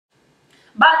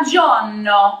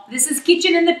Buongiorno, this is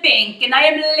Kitchen in the Pink, and I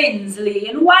am Lindsley,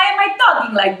 and why am I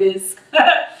talking like this?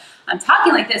 I'm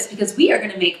talking like this because we are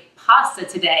going to make pasta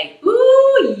today.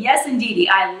 Ooh, yes indeedy.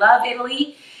 I love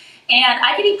Italy, and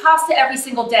I could eat pasta every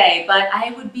single day, but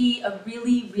I would be a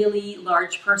really, really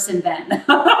large person then.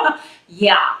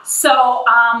 Yeah, so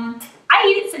I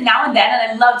eat it now and then,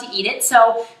 and I love to eat it.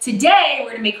 So today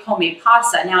we're going to make homemade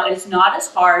pasta. Now, it is not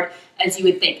as hard as you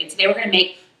would think, and today we're going to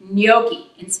make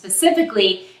gnocchi, and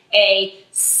specifically a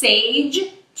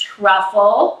sage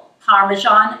truffle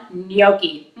parmesan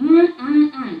gnocchi.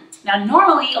 Now,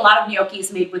 normally a lot of gnocchi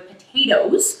is made with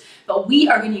potatoes, but we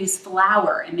are going to use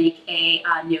flour and make a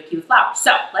gnocchi with flour.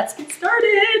 So let's get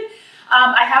started.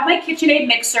 I have my KitchenAid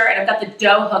mixer, and I've got the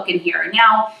dough hook in here.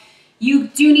 Now, you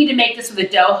do need to make this with a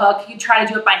dough hook. You can try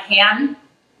to do it by hand,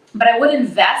 but I would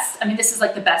invest. I mean, this is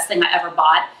like the best thing I ever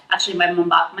bought. Actually, my mom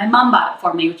bought it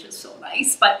for me, which is so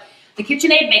nice. But the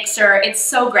KitchenAid mixer, it's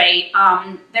so great.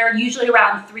 They're usually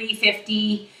around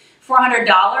 $350,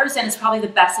 $400, and it's probably the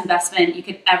best investment you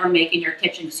could ever make in your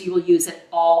kitchen, so you will use it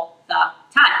all the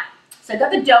time. So I got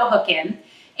the dough hook in,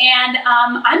 and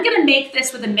I'm gonna make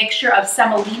this with a mixture of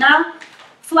semolina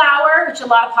flour, which a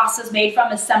lot of pasta is made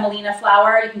from, is semolina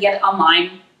flour. You can get it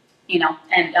online, you know,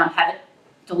 and have it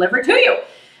delivered to you.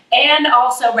 And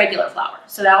also regular flour,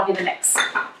 so that'll be the mix.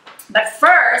 But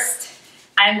first,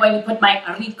 I'm going to put my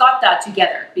ricotta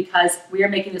together because we are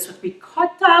making this with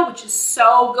ricotta, which is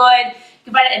so good. You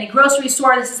can buy it at any grocery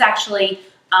store. This is actually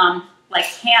like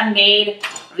handmade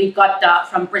ricotta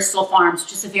from Bristol Farms,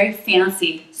 which is a very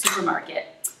fancy supermarket.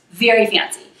 Very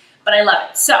fancy, but I love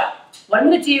it. So what I'm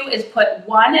going to do is put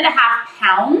 1.5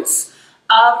 pounds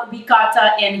of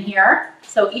ricotta in here.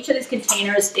 So each of these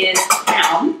containers is a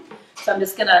pound. So I'm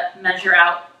just going to measure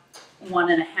out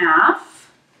 1.5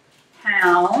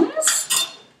 pounds.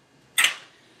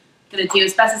 I'm going to do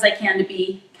as best as I can to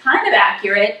be kind of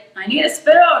accurate. I need a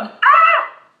spoon. Ah!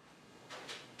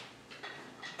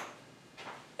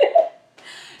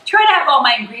 Try to have all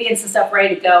my ingredients and stuff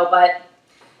ready to go, but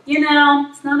you know,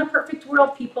 it's not a perfect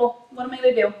world, people. What am I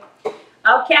going to do?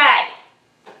 Okay.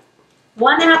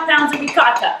 1.5 pounds of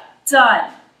ricotta.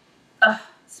 Done. Ugh,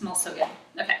 it smells so good.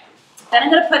 Okay. Then I'm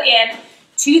going to put in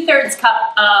 2/3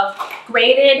 cup of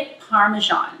grated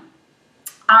Parmesan.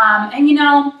 And you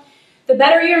know, the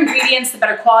better your ingredients, the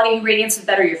better quality ingredients, the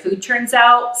better your food turns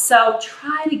out. So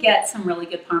try to get some really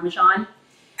good Parmesan.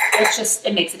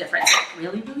 It makes a difference. It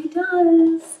really, really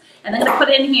does. And then I'm going to put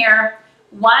in here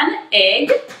 1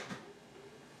 egg.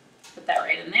 Put that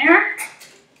right in there.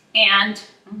 And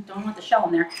don't want the shell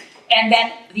in there. And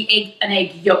then an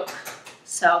egg yolk.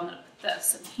 So I'm going to put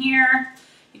this in here.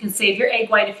 You can save your egg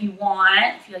white if you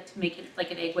want, if you like to make it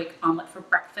like an egg white omelet for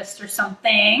breakfast or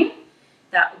something.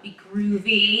 That would be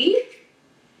groovy.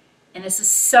 And this is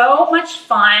so much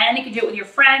fun. You can do it with your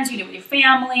friends, you can do it with your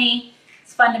family.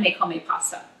 It's fun to make homemade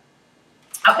pasta.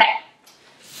 Okay,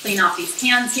 clean off these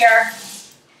pans here.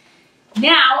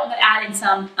 Now I'm going to add in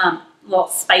some little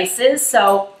spices.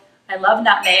 So I love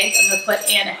nutmeg. I'm going to put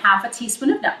in 1/2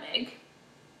 teaspoon of nutmeg.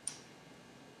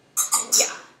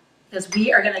 Yeah. Because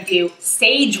we are going to do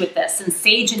sage with this, and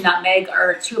sage and nutmeg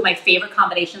are 2 of my favorite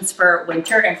combinations for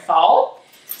winter and fall.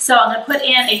 So I'm going to put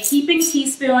in a heaping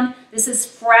teaspoon. This is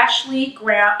freshly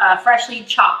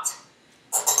chopped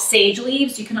sage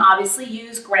leaves. You can obviously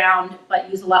use ground, but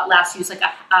use a lot less. Use like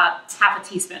 1/2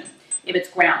 teaspoon if it's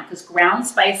ground, because ground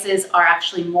spices are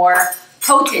actually more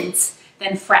potent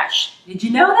than fresh. Did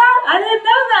you know that? I didn't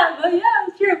know that, but yeah,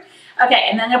 it's true. Okay,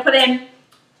 and then I'm going to put in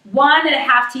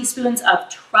 1.5 teaspoons of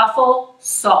truffle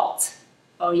salt.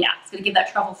 Oh yeah, it's gonna give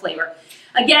that truffle flavor.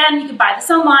 Again, you can buy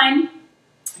this online.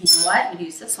 You know what? I'm gonna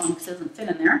use this one because it doesn't fit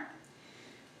in there.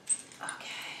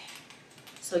 Okay.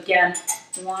 So again,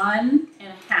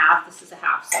 1.5. This is a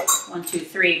half, so 1, 2,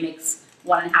 3 makes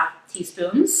 1.5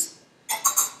 teaspoons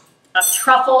of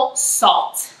truffle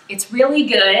salt. It's really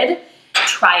good.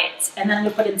 Try it. And then I'm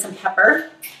gonna put in some pepper.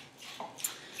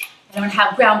 I don't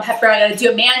have ground pepper. I gotta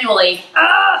do it manually.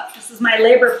 Ah, this is my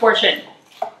labor portion.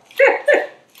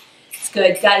 It's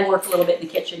good. Gotta work a little bit in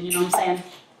the kitchen, you know what I'm saying?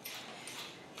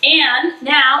 And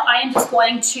now I am just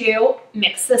going to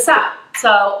mix this up.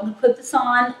 So I'm gonna put this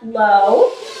on low.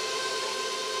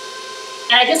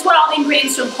 And I just want all the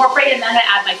ingredients to incorporate, and then I'm gonna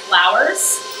add my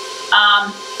flours.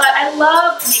 But I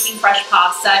love making fresh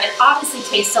pasta. It obviously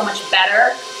tastes so much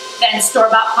better than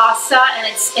store-bought pasta, and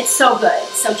it's so good.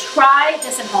 So try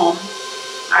this at home.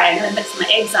 All right, I'm gonna mix my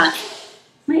eggs on.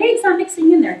 My egg's not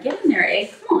mixing in there. Get in there,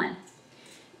 egg, come on.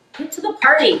 Get to the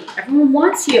party. Everyone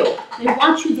wants you. They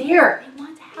want you there. They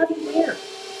want to have you there.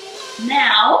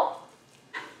 Now,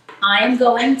 I am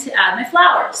going to add my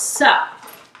flour. So,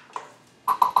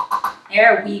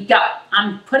 There we go.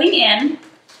 I'm putting in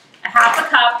a half a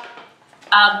cup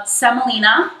of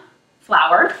semolina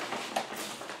flour.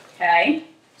 Okay,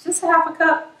 just a half a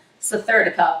cup. It's a third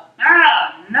a cup.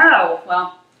 Ah, no.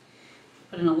 Well,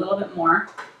 put in a little bit more.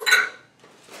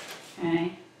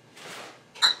 Okay.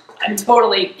 I'm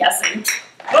totally guessing.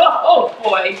 Oh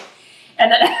boy.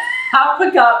 And then half a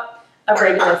cup of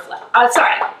regular flour.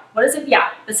 Sorry, what is it? Yeah,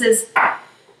 this is,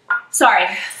 sorry,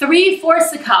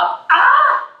 3/4 a cup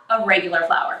of regular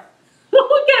flour.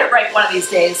 We'll get it right one of these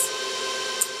days.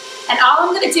 And all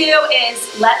I'm gonna do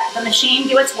is let the machine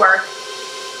do its work.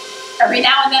 Every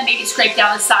now and then, maybe scrape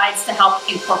down the sides to help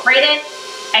incorporate it.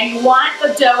 And you want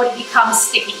the dough to become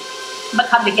sticky, but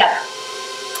come together.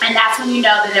 And that's when you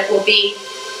know that it will be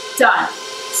done.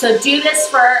 So do this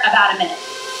for about a minute.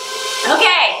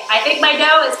 Okay, I think my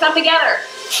dough has come together.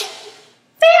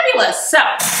 Fabulous. So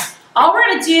all we're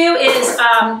gonna do is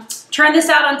turn this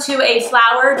out onto a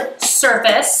floured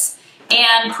surface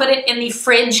and put it in the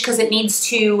fridge because it needs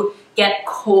to get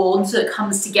cold so it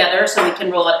comes together so we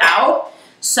can roll it out.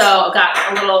 So I've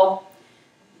got a little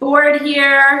board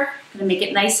here. I'm gonna make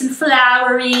it nice and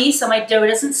floury so my dough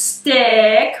doesn't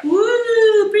stick.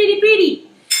 Woo, pretty, pretty.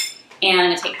 And I'm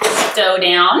gonna take this dough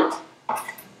down.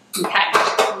 Okay,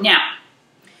 now,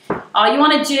 all you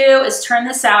wanna do is turn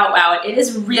this out. Wow, it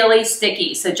is really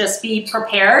sticky, so just be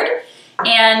prepared.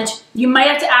 And you might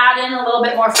have to add in a little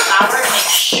bit more flour to make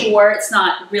sure it's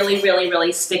not really, really,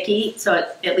 really sticky, so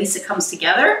at least it comes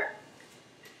together.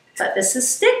 But this is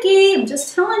sticky, I'm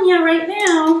just telling you right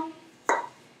now.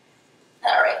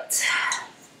 All right.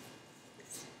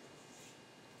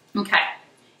 Okay,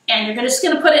 and you're just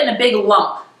gonna put it in a big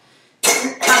lump.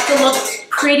 Doesn't have to look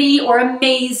pretty or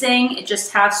amazing. It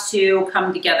just has to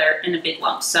come together in a big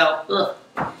lump. So,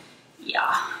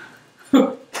 yeah.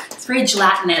 It's very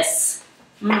gelatinous.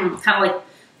 Kind of like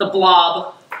the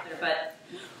blob. But,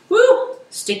 woo,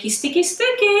 sticky, sticky,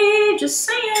 sticky. Just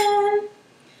saying.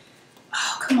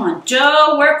 Oh, come on,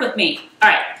 dough, work with me. All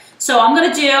right, so all I'm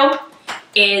gonna do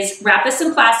is wrap this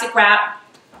in plastic wrap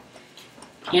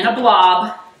in a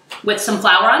blob with some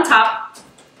flour on top.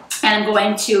 And I'm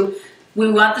going to,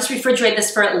 we want this, refrigerate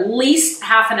this for at least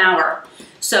half an hour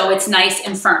so it's nice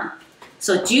and firm.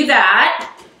 So do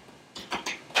that,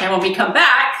 and when we come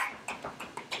back,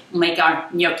 we'll make our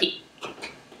gnocchi.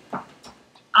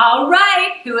 All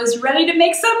right, who is ready to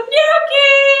make some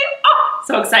gnocchi? Oh,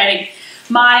 so exciting.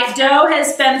 My dough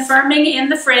has been firming in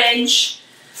the fridge.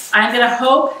 I'm gonna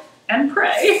hope and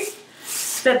pray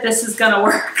that this is gonna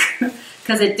work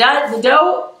because it does, the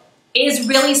dough is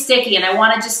really sticky, and I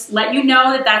want to just let you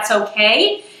know that that's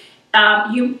okay.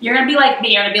 You're gonna be like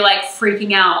me. You're gonna be like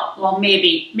freaking out. Well,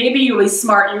 maybe you'll be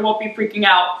smart. You won't be freaking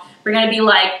out. We're gonna be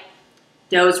like,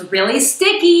 dough's really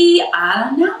sticky.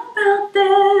 I don't know about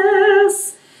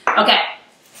this. Okay,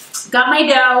 got my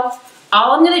dough.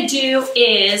 All I'm gonna do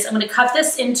is I'm gonna cut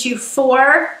this into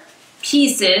 4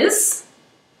 pieces.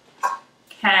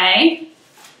 Okay,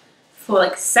 so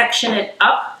like section it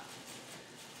up.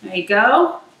 There you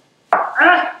go.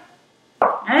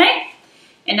 All right,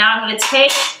 and now I'm going to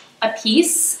take a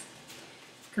piece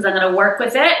because I'm going to work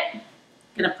with it. I'm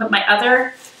going to put my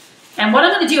other, and what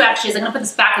I'm going to do actually is I'm going to put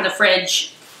this back in the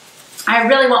fridge. I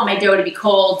really want my dough to be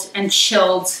cold and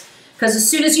chilled because as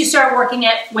soon as you start working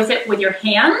with it with your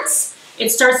hands, it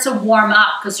starts to warm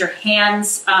up because your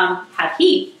hands have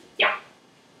heat. Yeah.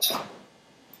 So,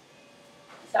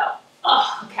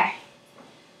 oh, okay.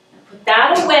 Put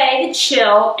that away to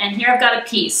chill, and here I've got a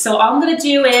piece. So all I'm gonna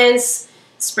do is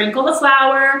sprinkle the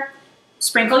flour,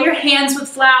 sprinkle your hands with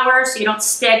flour so you don't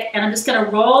stick, and I'm just gonna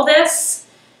roll this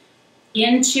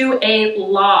into a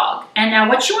log. And now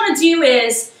what you wanna do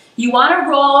is you wanna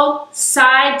roll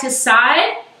side to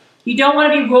side. You don't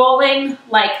wanna be rolling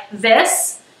like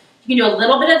this. You can do a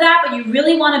little bit of that, but you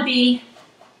really wanna be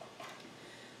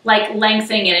like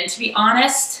lengthening it. And to be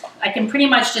honest, I can pretty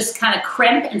much just kind of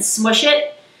crimp and smush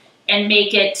it and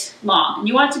make it long. And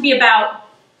you want it to be about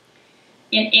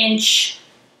 1 inch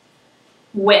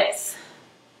width,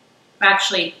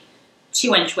 actually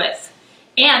 2-inch width.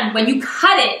 And when you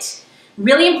cut it,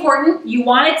 really important, you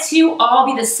want it to all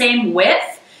be the same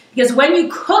width, because when you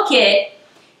cook it,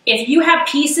 if you have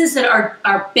pieces that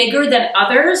are bigger than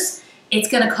others, it's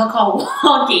gonna cook all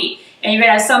wonky. And you're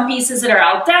gonna have some pieces that are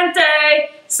al dente,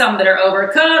 some that are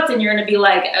overcooked, and you're gonna be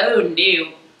like, oh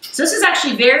no. So this is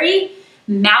actually very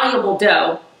malleable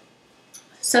dough.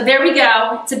 So there we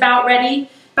go. It's about ready,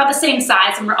 about the same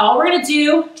size. And all we're gonna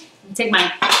do, take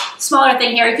my smaller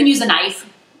thing here. You can use a knife.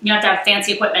 You don't have to have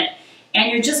fancy equipment.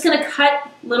 And you're just gonna cut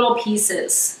little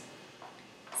pieces.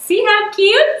 See how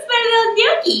cute? It's my little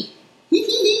gnocchi.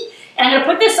 And I'm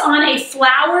gonna put this on a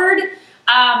floured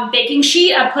baking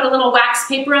sheet. I put a little wax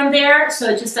paper on there so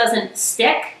it just doesn't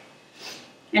stick.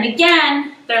 And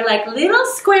again, they're like little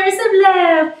squares of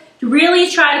love. Really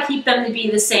try to keep them to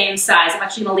be the same size. I'm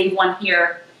actually gonna leave one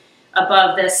here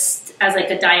above this as like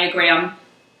a diagram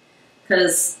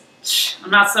because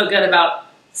I'm not so good about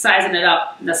sizing it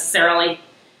up necessarily.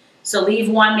 So leave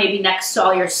one maybe next to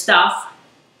all your stuff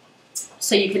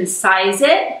so you can size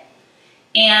it.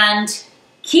 And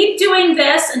keep doing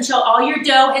this until all your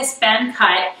dough has been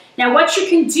cut. Now what you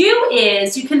can do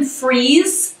is you can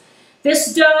freeze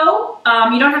this dough.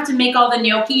 You don't have to make all the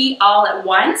gnocchi all at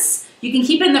once. You can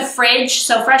keep it in the fridge.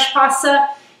 So fresh pasta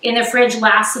in the fridge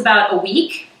lasts about a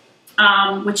week,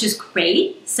 which is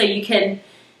great. So you can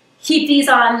keep these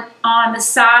on the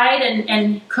side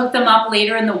and cook them up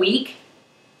later in the week.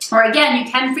 Or again, you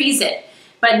can freeze it,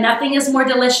 but nothing is more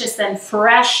delicious than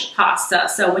fresh pasta.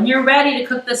 So when you're ready to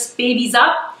cook this babies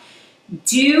up,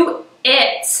 do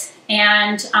it.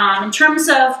 And in terms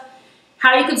of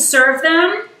how you could serve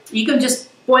them, you can just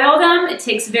boil them. It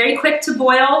takes very quick to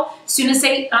boil. As soon as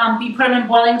they, you put them in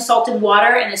boiling salted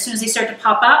water, and as soon as they start to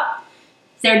pop up,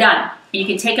 they're done. You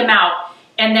can take them out.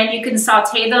 And then you can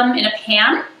saute them in a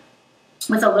pan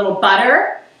with a little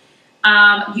butter.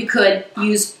 You could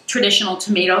use traditional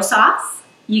tomato sauce.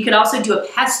 You could also do a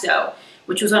pesto,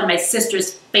 which was one of my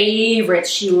sister's favorites.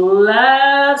 She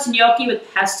loves gnocchi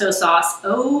with pesto sauce.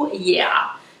 Oh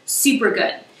yeah, super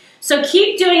good. So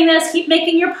keep doing this, keep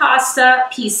making your pasta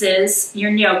pieces,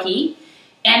 your gnocchi,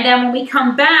 and then when we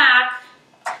come back,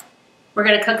 we're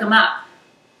gonna cook them up,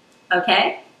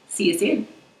 okay? See you soon.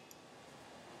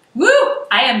 Woo!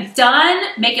 I am done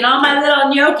making all my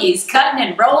little gnocchis, cutting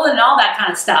and rolling and all that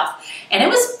kind of stuff. And it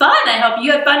was fun. I hope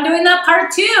you had fun doing that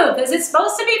part too, because it's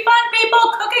supposed to be fun, people.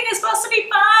 Cooking is supposed to be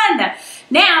fun.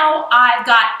 Now I've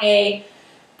got a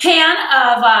pan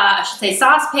of, I should say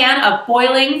saucepan of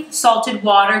boiling salted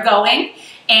water going,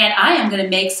 and I am gonna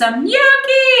make some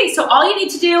gnocchi. So all you need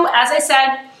to do, as I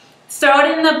said, throw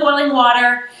it in the boiling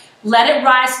water, let it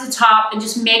rise to the top, and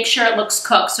just make sure it looks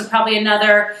cooked. So probably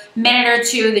another minute or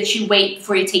two that you wait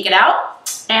before you take it out.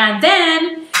 And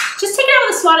then just take it out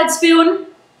with a slotted spoon.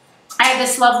 I have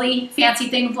this lovely fancy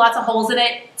thing with lots of holes in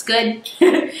it. It's good.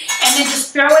 And then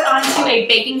just throw it onto a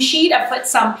baking sheet. I put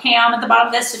some Pam at the bottom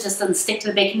of this so it just doesn't stick to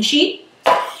the baking sheet.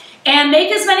 And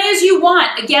make as many as you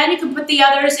want. Again, you can put the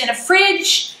others in a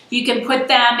fridge. You can put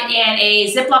them in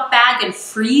a Ziploc bag and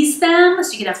freeze them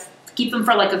so you can keep them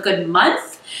for like a good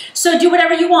month. So do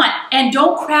whatever you want. And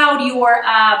don't crowd your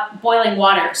boiling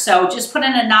water. So just put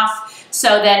in enough so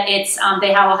that it's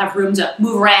they all have room to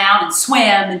move around and swim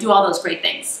and do all those great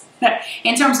things.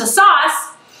 In terms of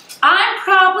sauce, I'm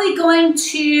probably going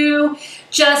to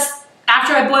just,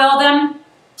 after I boil them,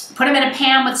 put them in a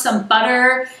pan with some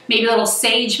butter, maybe a little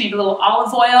sage, maybe a little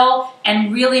olive oil,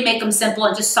 and really make them simple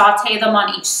and just saute them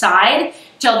on each side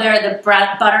till the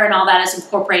butter and all that is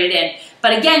incorporated in.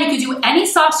 But again, you can do any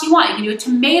sauce you want. You can do a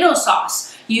tomato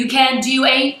sauce. You can do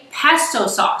a pesto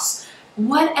sauce.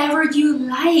 Whatever you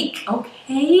like, okay?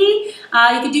 You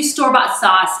can do store-bought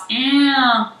sauce.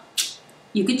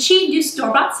 You could cheat and do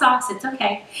store-bought sauce, it's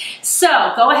okay.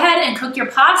 So go ahead and cook your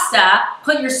pasta,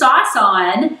 put your sauce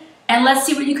on, and let's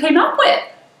see what you came up with.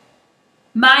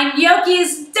 My gnocchi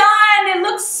is done. It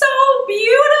looks so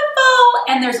beautiful.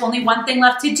 And there's only one thing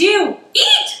left to do.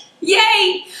 Eat!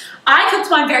 Yay! I cooked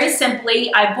mine very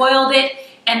simply. I boiled it,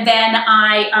 and then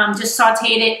I just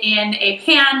sauteed it in a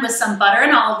pan with some butter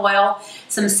and olive oil,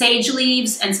 some sage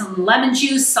leaves, and some lemon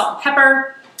juice, salt and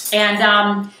pepper,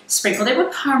 and sprinkled it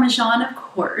with Parmesan, of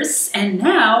course. And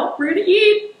now we're gonna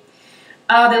eat.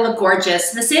 Oh, they look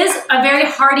gorgeous. This is a very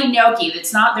hearty gnocchi.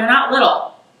 They're not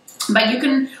little, but you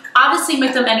can obviously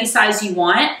make them any size you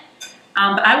want.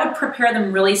 But I would prepare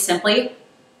them really simply.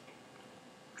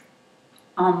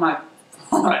 Oh my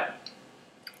God.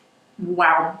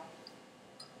 Wow.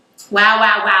 Wow,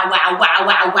 wow, wow, wow, wow,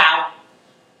 wow, wow.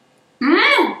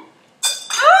 Mmm.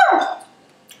 Oh.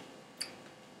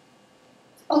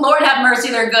 Lord have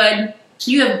mercy, they're good.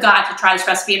 You have got to try this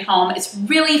recipe at home. It's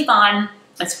really fun.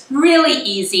 It's really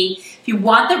easy. If you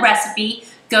want the recipe,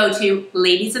 go to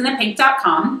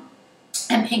ladiesinthepink.com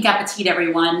and pink appetit,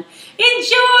 everyone.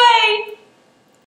 Enjoy!